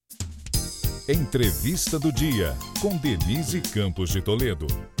Entrevista do dia, com Denise Campos de Toledo.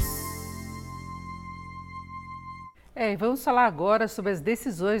 Vamos falar agora sobre as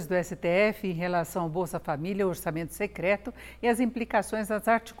decisões do STF em relação ao Bolsa Família, orçamento secreto e as implicações das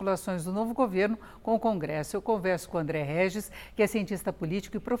articulações do novo governo com o Congresso. Eu converso com André Regis, que é cientista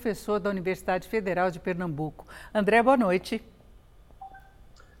político e professor da Universidade Federal de Pernambuco. André, boa noite.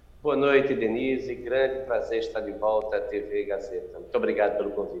 Boa noite, Denise. Grande prazer estar de volta à TV Gazeta. Muito obrigado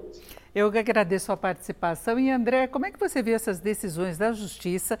pelo convite. Eu que agradeço a participação. E, André, como é que você vê essas decisões da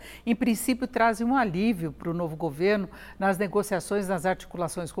Justiça? Em princípio, trazem um alívio para o novo governo nas negociações, nas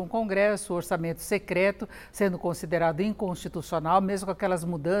articulações com o Congresso, o orçamento secreto sendo considerado inconstitucional, mesmo com aquelas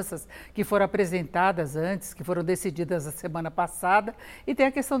mudanças que foram apresentadas antes, que foram decididas a semana passada. E tem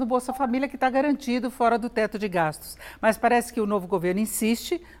a questão do Bolsa Família, que está garantido fora do teto de gastos. Mas parece que o novo governo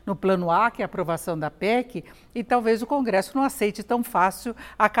insiste no plano A, que é a aprovação da PEC, e talvez o Congresso não aceite tão fácil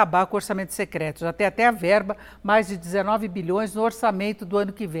acabar com o orçamento secreto. Já tem até a verba, mais de 19 bilhões no orçamento do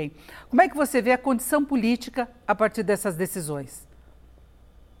ano que vem. Como é que você vê a condição política a partir dessas decisões?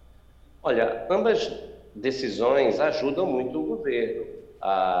 Olha, ambas decisões ajudam muito o governo,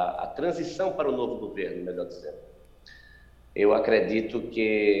 a transição para o novo governo, melhor dizendo. Eu acredito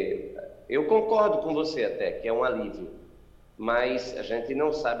que, eu concordo com você até, que é um alívio, mas a gente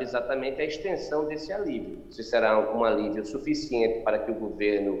não sabe exatamente a extensão desse alívio. Se será um alívio suficiente para que o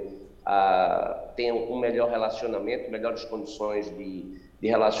governo tenha um melhor relacionamento, melhores condições de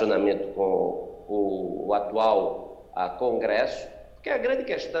relacionamento com o atual Congresso, porque a grande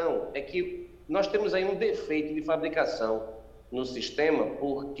questão é que nós temos aí um defeito de fabricação no sistema,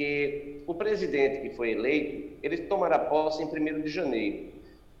 porque o presidente que foi eleito, ele tomará posse em 1º de janeiro.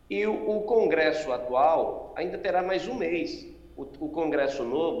 E o Congresso atual ainda terá mais um mês. O Congresso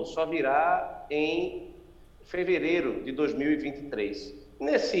novo só virá em fevereiro de 2023.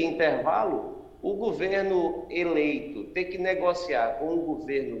 Nesse intervalo, o governo eleito ter que negociar com o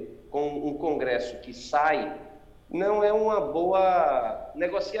governo, com um Congresso que sai, não é uma boa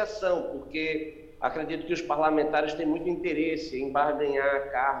negociação, porque acredito que os parlamentares têm muito interesse em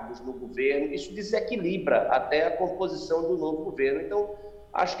barganhar cargos no governo. Isso desequilibra até a composição do novo governo. Então,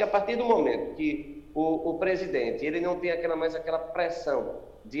 acho que a partir do momento que o presidente ele não tem mais aquela pressão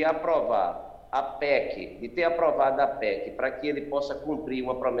de aprovar a PEC, de ter aprovado a PEC para que ele possa cumprir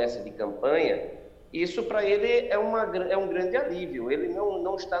uma promessa de campanha, isso para ele é um grande alívio. Ele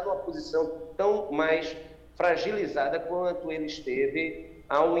não está numa posição tão mais fragilizada quanto ele esteve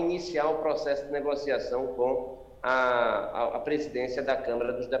ao iniciar o processo de negociação com a presidência da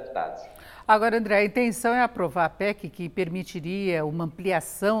Câmara dos Deputados. Agora, André, a intenção é aprovar a PEC que permitiria uma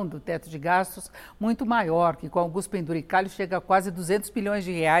ampliação do teto de gastos muito maior, que com alguns penduricalhos chega a quase 200 bilhões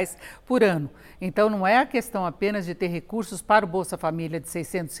de reais por ano. Então, não é a questão apenas de ter recursos para o Bolsa Família de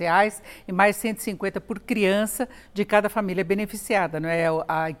R$600 e mais 150 por criança de cada família beneficiada, não é?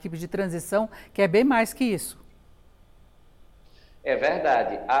 A equipe de transição quer bem mais que isso. É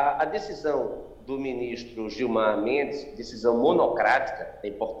verdade. A decisão do ministro Gilmar Mendes, decisão monocrática, é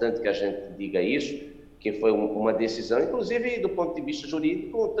importante que a gente diga isso, que foi uma decisão, inclusive do ponto de vista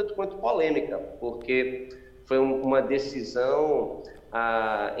jurídico, um tanto quanto polêmica, porque foi uma decisão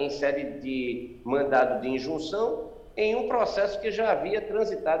em sede de mandado de injunção em um processo que já havia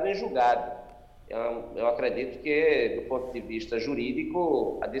transitado em julgado. Eu acredito que, do ponto de vista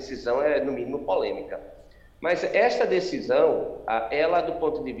jurídico, a decisão é, no mínimo, polêmica. Mas esta decisão, ela, do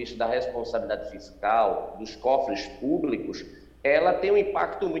ponto de vista da responsabilidade fiscal, dos cofres públicos, ela tem um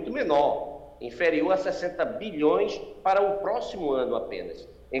impacto muito menor, inferior a 60 bilhões para o próximo ano apenas,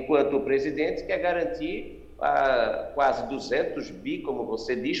 enquanto o presidente quer garantir quase 200 bi, como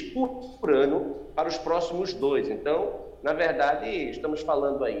você diz, por ano para os próximos 2. Então, na verdade, estamos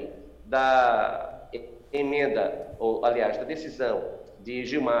falando aí da emenda, ou aliás, da decisão de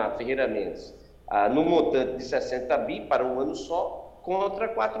Gilmar Ferreira Mendes, no montante de 60 bi para um ano só, contra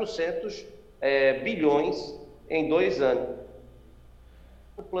 400 bilhões em 2 anos.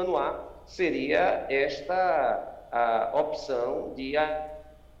 O plano A seria esta opção de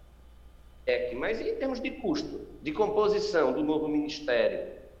PEC, mas em termos de custo, de composição do novo ministério,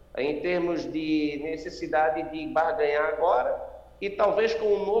 em termos de necessidade de barganhar agora e talvez com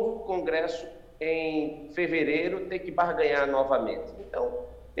o novo Congresso em fevereiro ter que barganhar novamente.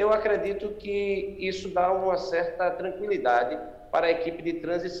 Então, eu acredito que isso dá uma certa tranquilidade para a equipe de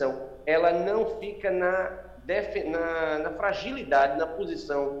transição. Ela não fica na fragilidade, na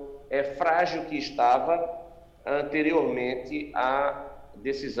posição frágil que estava anteriormente à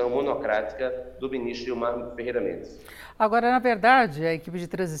decisão monocrática do ministro Gilmar Ferreira Mendes. Agora, na verdade, a equipe de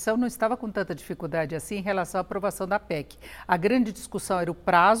transição não estava com tanta dificuldade assim em relação à aprovação da PEC. A grande discussão era o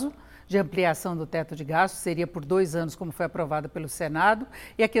prazo de ampliação do teto de gastos, seria por 2 anos, como foi aprovado pelo Senado,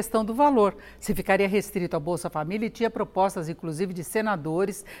 e a questão do valor, se ficaria restrito à Bolsa Família, e tinha propostas, inclusive, de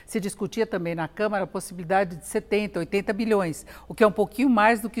senadores, se discutia também na Câmara a possibilidade de 70, 80 bilhões, o que é um pouquinho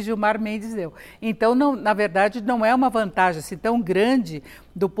mais do que Gilmar Mendes deu. Então, não, na verdade, não é uma vantagem assim, tão grande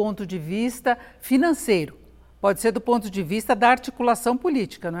do ponto de vista financeiro. Pode ser do ponto de vista da articulação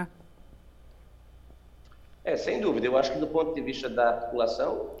política, não é? Sem dúvida. Eu acho que do ponto de vista da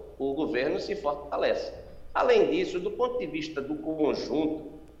articulação, o governo se fortalece. Além disso, do ponto de vista do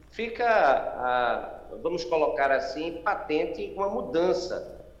conjunto, fica, vamos colocar assim, patente uma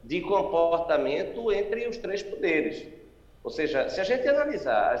mudança de comportamento entre os 3 poderes. Ou seja, se a gente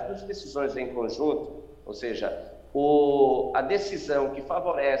analisar as 2 decisões em conjunto, ou seja, a decisão que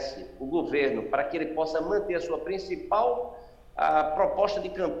favorece o governo para que ele possa manter a sua principal proposta de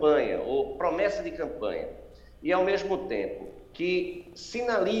campanha ou promessa de campanha e, ao mesmo tempo, que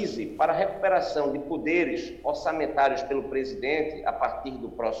sinalize para a recuperação de poderes orçamentários pelo presidente a partir do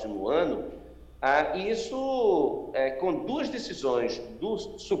próximo ano, isso, com 2 decisões do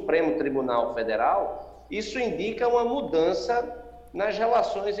Supremo Tribunal Federal, isso indica uma mudança nas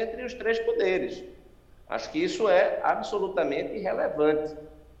relações entre os 3 poderes. Acho que isso é absolutamente relevante.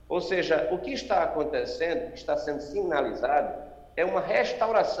 Ou seja, o que está acontecendo, o que está sendo sinalizado, é uma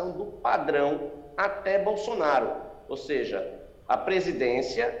restauração do padrão até Bolsonaro. Ou seja, a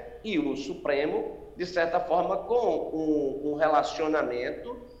presidência e o Supremo, de certa forma, com um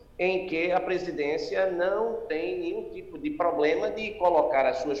relacionamento em que a presidência não tem nenhum tipo de problema de colocar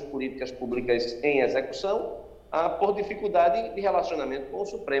as suas políticas públicas em execução por dificuldade de relacionamento com o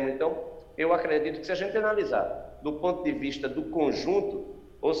Supremo. Então, eu acredito que se a gente analisar do ponto de vista do conjunto,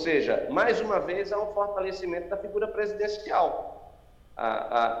 ou seja, mais uma vez há um fortalecimento da figura presidencial.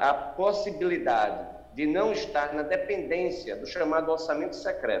 A possibilidade de não estar na dependência do chamado orçamento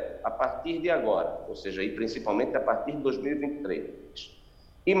secreto a partir de agora, ou seja, e principalmente a partir de 2023.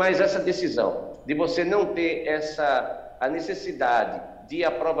 E mais essa decisão de você não ter a necessidade de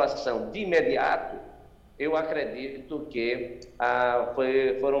aprovação de imediato, eu acredito que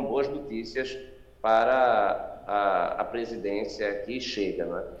foram boas notícias para a presidência que chega.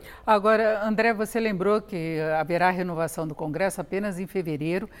 Não é? Agora, André, você lembrou que haverá renovação do Congresso apenas em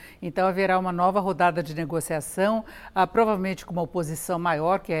fevereiro, então haverá uma nova rodada de negociação, provavelmente com uma oposição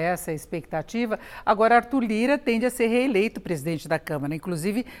maior, que é essa a expectativa. Agora, Arthur Lira tende a ser reeleito presidente da Câmara,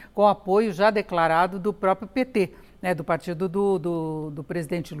 inclusive com apoio já declarado do próprio PT. Do partido do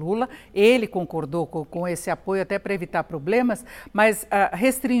presidente Lula. Ele concordou com esse apoio até para evitar problemas, mas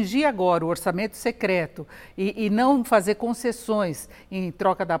restringir agora o orçamento secreto e não fazer concessões em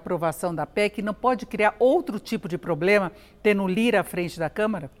troca da aprovação da PEC não pode criar outro tipo de problema, tendo Lira à frente da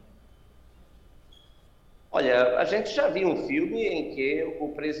Câmara? Olha, a gente já viu um filme em que o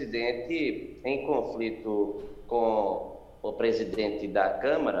presidente, em conflito com o presidente da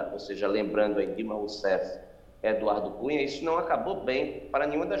Câmara, ou seja, lembrando aí Dilma Rousseff, Eduardo Cunha, isso não acabou bem para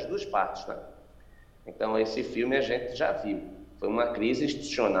nenhuma das 2 partes, né? Então, esse filme a gente já viu. Foi uma crise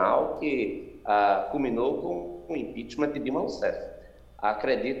institucional que culminou com o impeachment de Dilma Rousseff.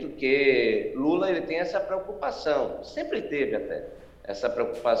 Acredito que Lula ele tem essa preocupação, sempre teve até essa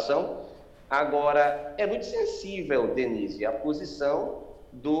preocupação. Agora, é muito sensível, Denise, a posição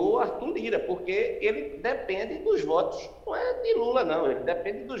do Arthur Lira, porque ele depende dos votos, não é de Lula, não, ele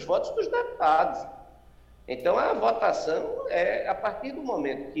depende dos votos dos deputados. Então, a votação é a partir do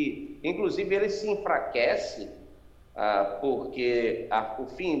momento que, inclusive, ele se enfraquece, porque o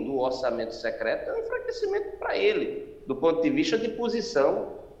fim do orçamento secreto é um enfraquecimento para ele, do ponto de vista de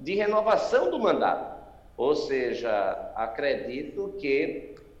posição de renovação do mandato. Ou seja, acredito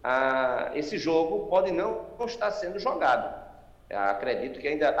que esse jogo pode não estar sendo jogado. Acredito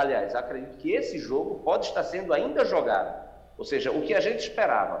que esse jogo pode estar sendo ainda jogado. Ou seja, o que a gente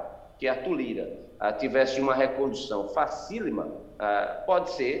esperava, que Arthur Lira tivesse uma recondução facílima, pode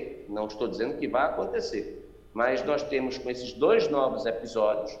ser, não estou dizendo que vai acontecer, mas nós temos com esses 2 novos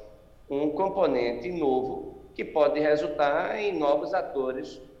episódios um componente novo que pode resultar em novos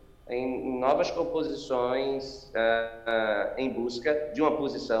atores, em novas composições, em busca de uma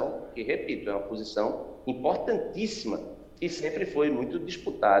posição que, repito, é uma posição importantíssima e sempre foi muito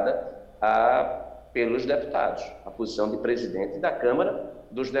disputada pelos deputados. A posição de presidente da Câmara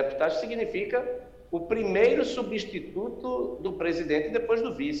dos Deputados significa o primeiro substituto do presidente depois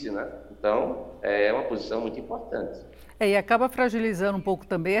do vice, né? Então, é uma posição muito importante. E acaba fragilizando um pouco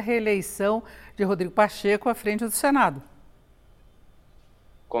também a reeleição de Rodrigo Pacheco à frente do Senado.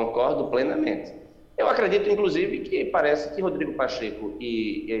 Concordo plenamente. Eu acredito, inclusive, que parece que Rodrigo Pacheco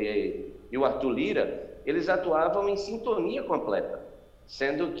e o Arthur Lira, eles atuavam em sintonia completa.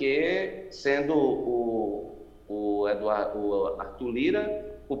 sendo o Arthur Lira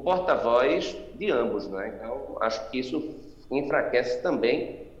o porta-voz de ambos, né? Então, acho que isso enfraquece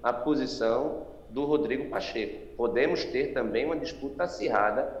também a posição do Rodrigo Pacheco. Podemos ter também uma disputa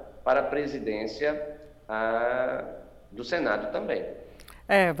acirrada para a presidência do Senado também.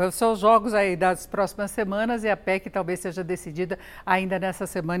 São os jogos aí das próximas semanas e a PEC talvez seja decidida ainda nessa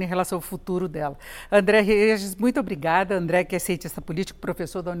semana em relação ao futuro dela. André Regis, muito obrigada. André, que é cientista político,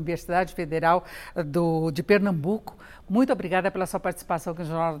 professor da Universidade Federal de Pernambuco. Muito obrigada pela sua participação aqui no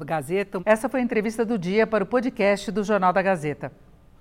Jornal da Gazeta. Essa foi a entrevista do dia para o podcast do Jornal da Gazeta.